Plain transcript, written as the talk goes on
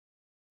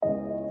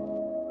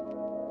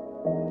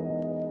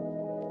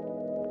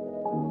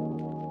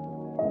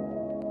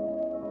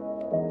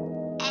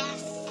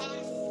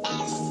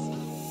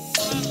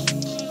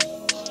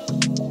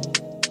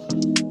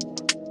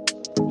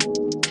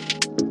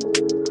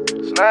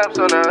Snipes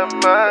on the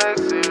MIC.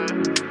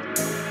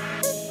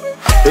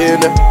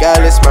 Being a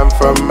gallus man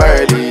from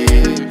early,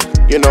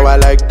 you know I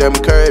like them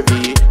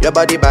curvy. Your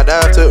body bad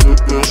after,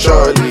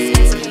 surely.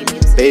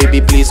 Baby,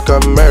 please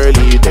come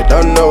early. They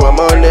don't know I'm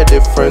on a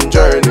different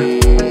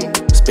journey.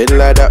 Spin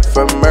like that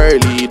from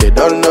early. They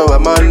don't know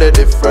I'm on a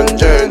different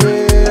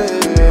journey.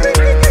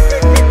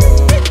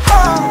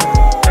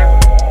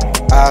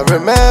 I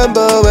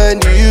remember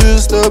when you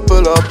used to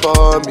pull up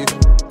on me,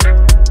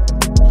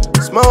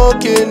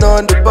 smoking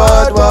on the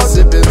pod while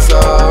sipping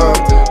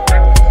something.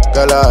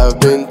 Girl, I've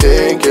been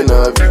thinking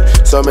of you.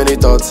 So many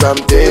thoughts I'm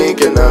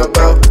thinking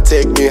about.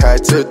 Take me high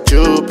to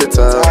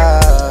Jupiter.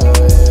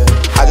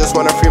 I just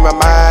wanna free my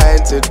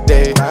mind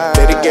today.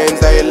 Play the games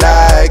that you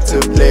like to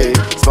play.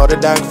 Smell the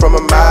dank from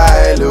a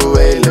mile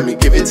away. Let me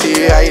give it to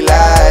you how you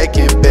like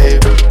it,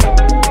 babe.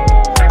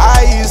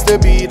 I used to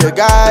be the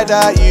guy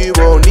that you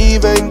won't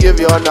even give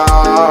your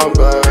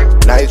number.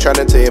 Now you're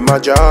tryna take my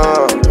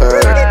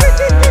jumper.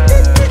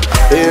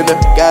 Being a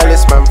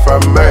gallus man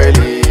from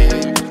early,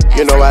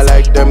 you know I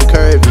like them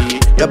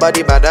curvy. Your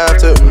body bad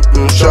after,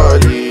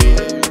 surely.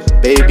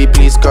 Baby,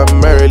 please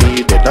come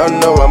early. They don't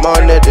know I'm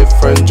on a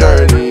different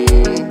journey.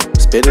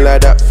 Spin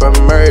like that from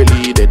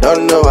early. They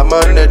don't know I'm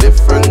on a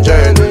different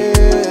journey.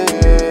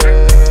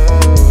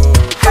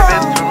 Give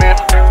it to me,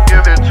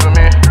 give it to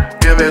me,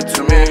 give it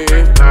to me.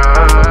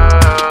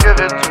 Give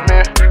it to me,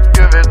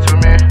 give it to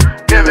me,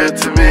 give it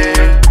to me.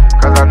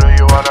 Cause I know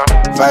you wanna.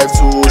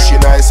 5'2", she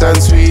nice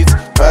and sweet.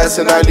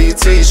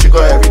 Personality, she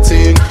got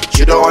everything.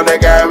 She don't want a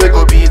guy we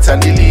go beat and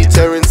delete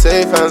her in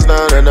safe hands,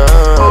 nah.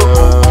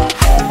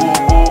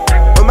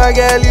 Oh my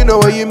girl, you know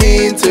what you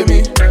mean to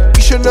me.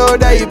 You should know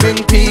that you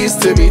bring peace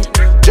to me.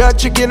 Jerk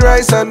chicken,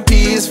 rice and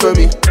peas for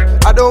me.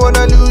 I don't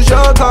wanna lose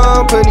your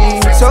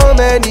company. So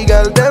many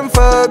girls, them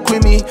fuck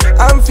with me.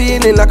 I'm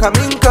feeling like I'm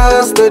in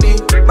custody.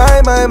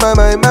 My man,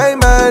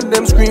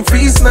 them scream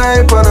free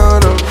snipe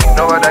on them.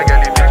 No other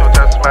girl if you to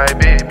touch my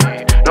baby.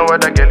 No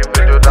other girl if you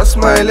to That's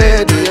my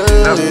lady.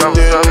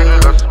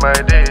 that's my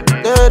daddy.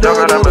 That's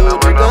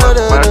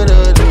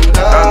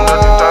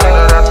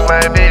my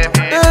baby.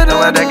 No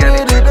other girl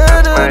if you touch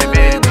my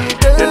baby.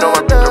 You know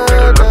I'm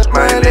that's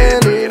my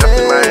lady.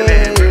 That's my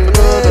lady.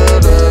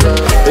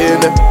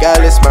 Being a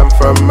gallus man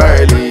from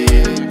early,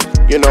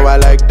 you know I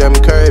like them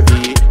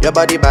curvy. Your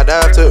body bad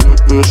after,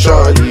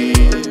 surely.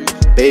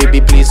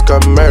 Baby, please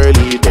come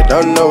early. They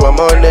don't know I'm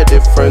on a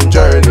different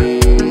journey.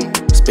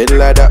 Spin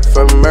like that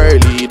from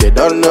early. They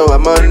don't know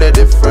I'm on a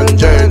different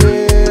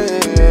journey.